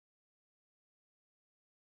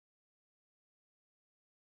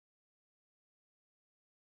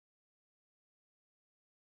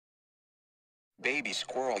Baby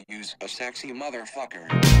squirrel, use a sexy motherfucker.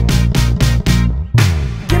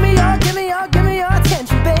 Give me your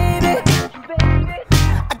attention, baby.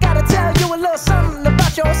 I gotta tell you a little something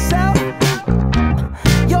about yourself.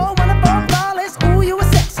 You're one of our flawless, ooh, you a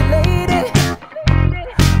sexy lady.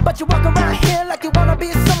 But you walk around here like you wanna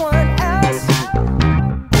be someone else.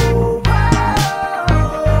 Ooh,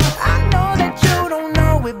 whoa. I know that you don't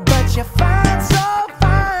know it, but you're fine, so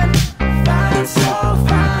fine. Fine, so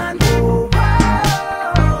fine. Ooh, whoa.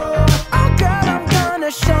 Oh girl, I'm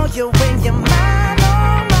gonna show you when you're mine,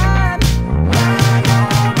 oh mine. Mine,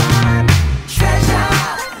 oh mine. Treasure,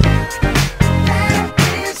 that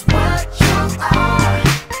is what you are.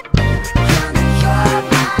 Honey, you're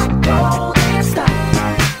my golden star.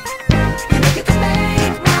 You know you can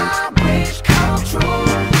make my wish come true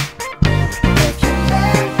if you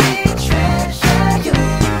let me treasure you.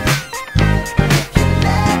 If you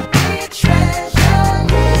let me treasure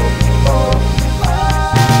you. Oh, oh.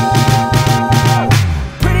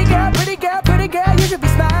 Pretty girl, you should be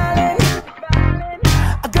smiling.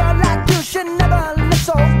 A girl like you should never look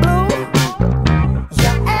so blue.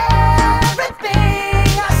 You're everything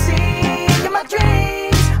I see in my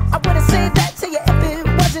dreams. I wouldn't say that to you if it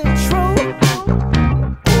wasn't true.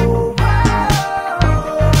 Ooh, whoa.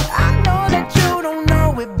 I know that you don't know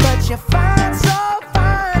it, but you're fine, so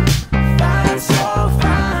fine. Fine, so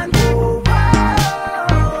fine. Ooh,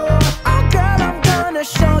 whoa. Oh girl, I'm gonna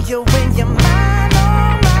show you when you're mine, oh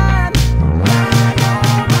mine. Mine,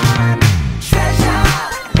 oh mine. Treasure,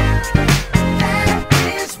 that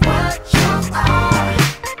is what you are.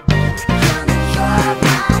 Honey, you're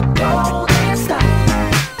my golden star.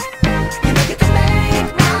 You know you can make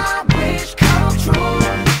my wish come true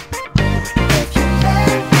if you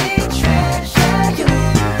let me treasure you.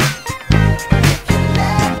 If you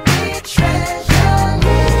let me treasure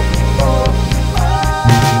you. Oh, oh.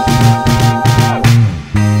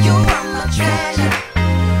 You are my treasure.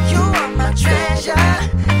 You are my treasure.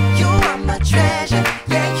 You are my treasure.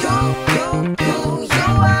 Yeah, you are my treasure.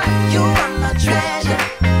 You are my treasure.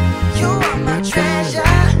 You are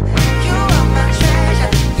my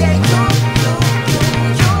treasure. Yeah, you are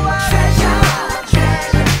treasure.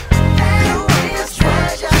 Treasure. You is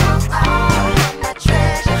treasure. You are my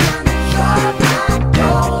treasure. Honey, you're my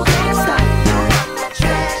golden star. You are my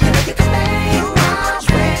treasure. You know you can make my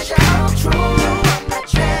wish come true. You are my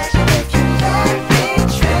treasure. If you let me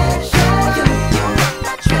treasure you. You are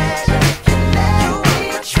my treasure. If you let me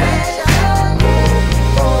treasure you.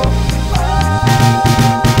 Oh, oh.